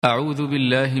أعوذ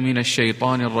بالله من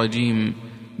الشيطان الرجيم.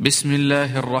 بسم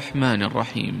الله الرحمن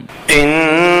الرحيم.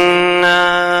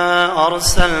 إنا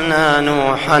أرسلنا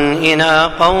نوحا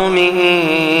إلى قومه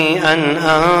أن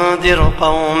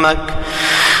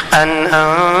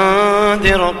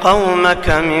أنذر قومك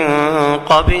من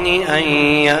قبل أن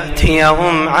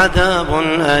يأتيهم عذاب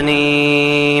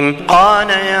أليم. قال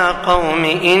يا قوم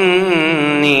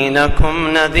إني لكم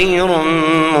نذير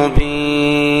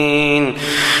مبين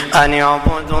أن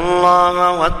اعبدوا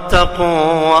الله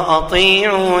واتقوا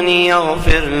وأطيعوني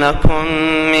يغفر لكم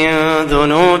من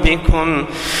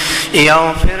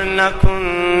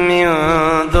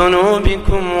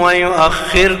ذنوبكم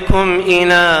ويؤخركم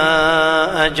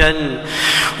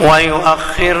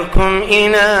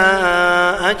إلى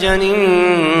أجل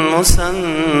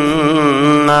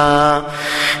مسمى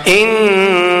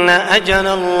إن أجل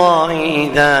الله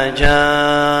إذا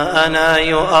جاء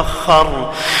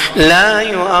لا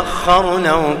يؤخر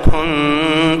لو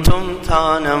كنتم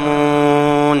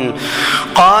تعلمون.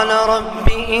 قال رب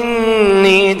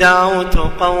إني دعوت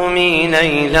قومي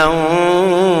ليلا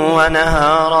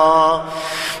ونهارا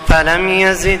فلم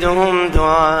يزدهم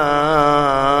دعائي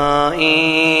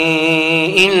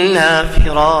إلا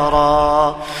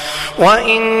فرارا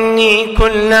وإني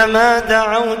كلما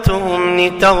دعوتهم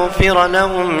لتغفر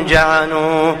لهم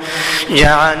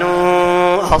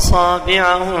جعلوا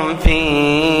أصابعهم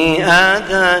في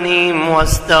آذانهم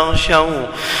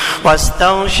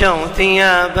واستغشوا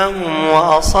ثيابهم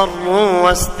وأصروا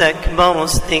واستكبروا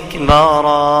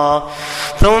استكبارا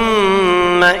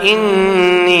ثم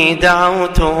إني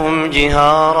دعوتهم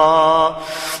جهارا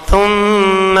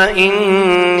ثم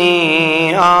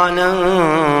إني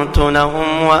أعلنت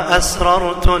لهم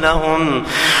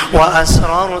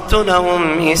وأسررت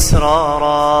لهم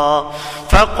إسرارا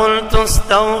فقلت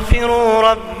استغفروا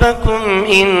ربكم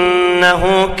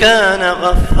إنه كان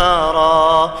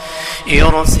غفارا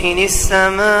يرسل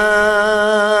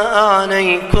السماء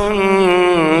عليكم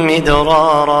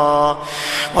مدرارا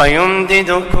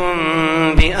ويمددكم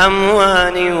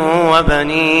بأموال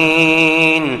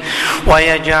وبنين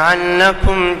ويجعل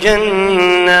لكم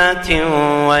جنات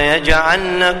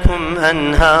ويجعل لكم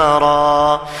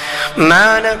أنهارا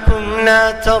ما لكم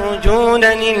لا ترجون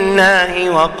لله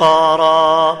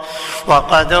وقارا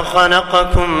وقد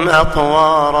خلقكم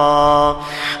أطوارا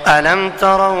ألم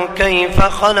تروا كيف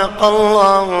خلق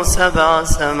الله 7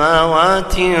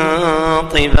 سماوات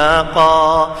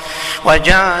طباقا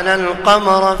وجعل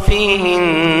القمر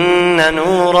فيهن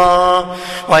نورا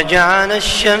وجعل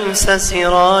الشمس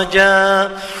سراجا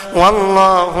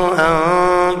والله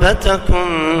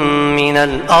أنبتكم من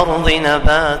الأرض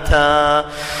نباتا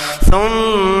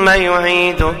ثم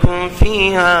يعيدكم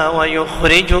فيها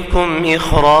ويخرجكم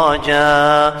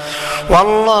إخراجا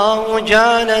والله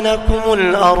جعل لكم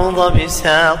الأرض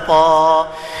بساطا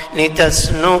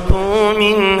لتسلكوا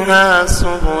منها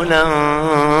سبلا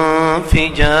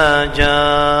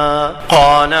فجاجا.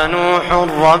 قال نوح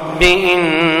رب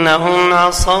إنهم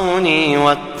عصوني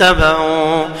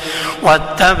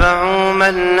واتبعوا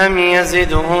من لم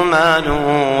يزده ماله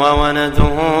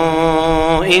وولده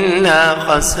إلا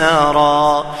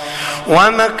خسارا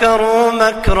ومكروا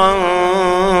مكرا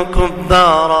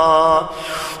كبارا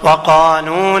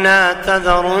وقالوا لا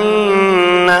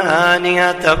تذرن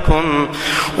آلهتكم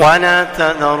ولا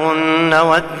تذرن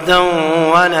ودا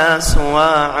ولا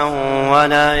سواعا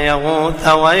ولا يغوث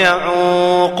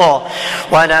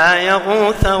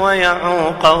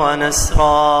ويعوق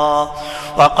ونسرا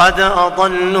وقد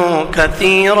أضلوا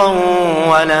كثيرا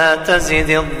ولا تزد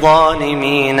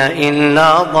الظالمين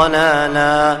إلا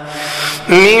ضلالا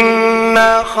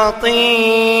مما خطيئاتهم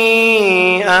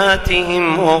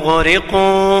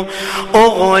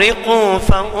أغرقوا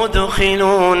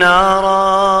فأدخلوا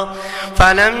نارا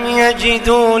فلم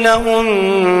يجدوا لهم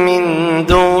من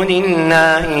دون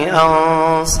الله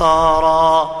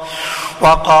أنصارا.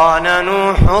 وقال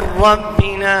نوح رب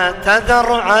لا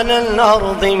تذر على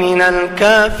الأرض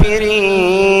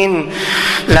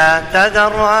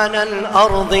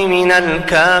من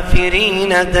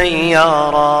الكافرين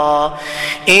ديارا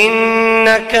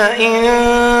إنك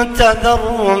إن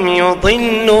تذرهم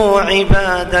يضلوا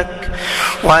عبادك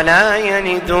ولا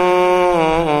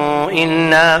يلدوا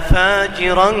إلا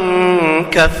فاجرا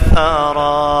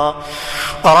كفارا.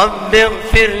 رب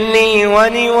اغفر لي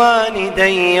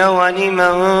ولوالدي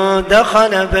ولمن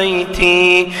دخل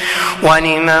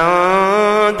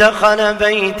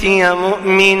بيتي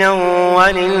مؤمنا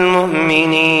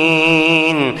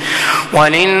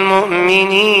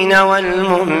وللمؤمنين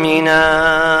والمؤمنات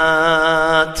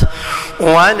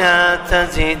ولا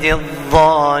تزد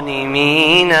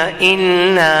الظالمين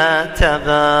إلا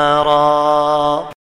تبارا.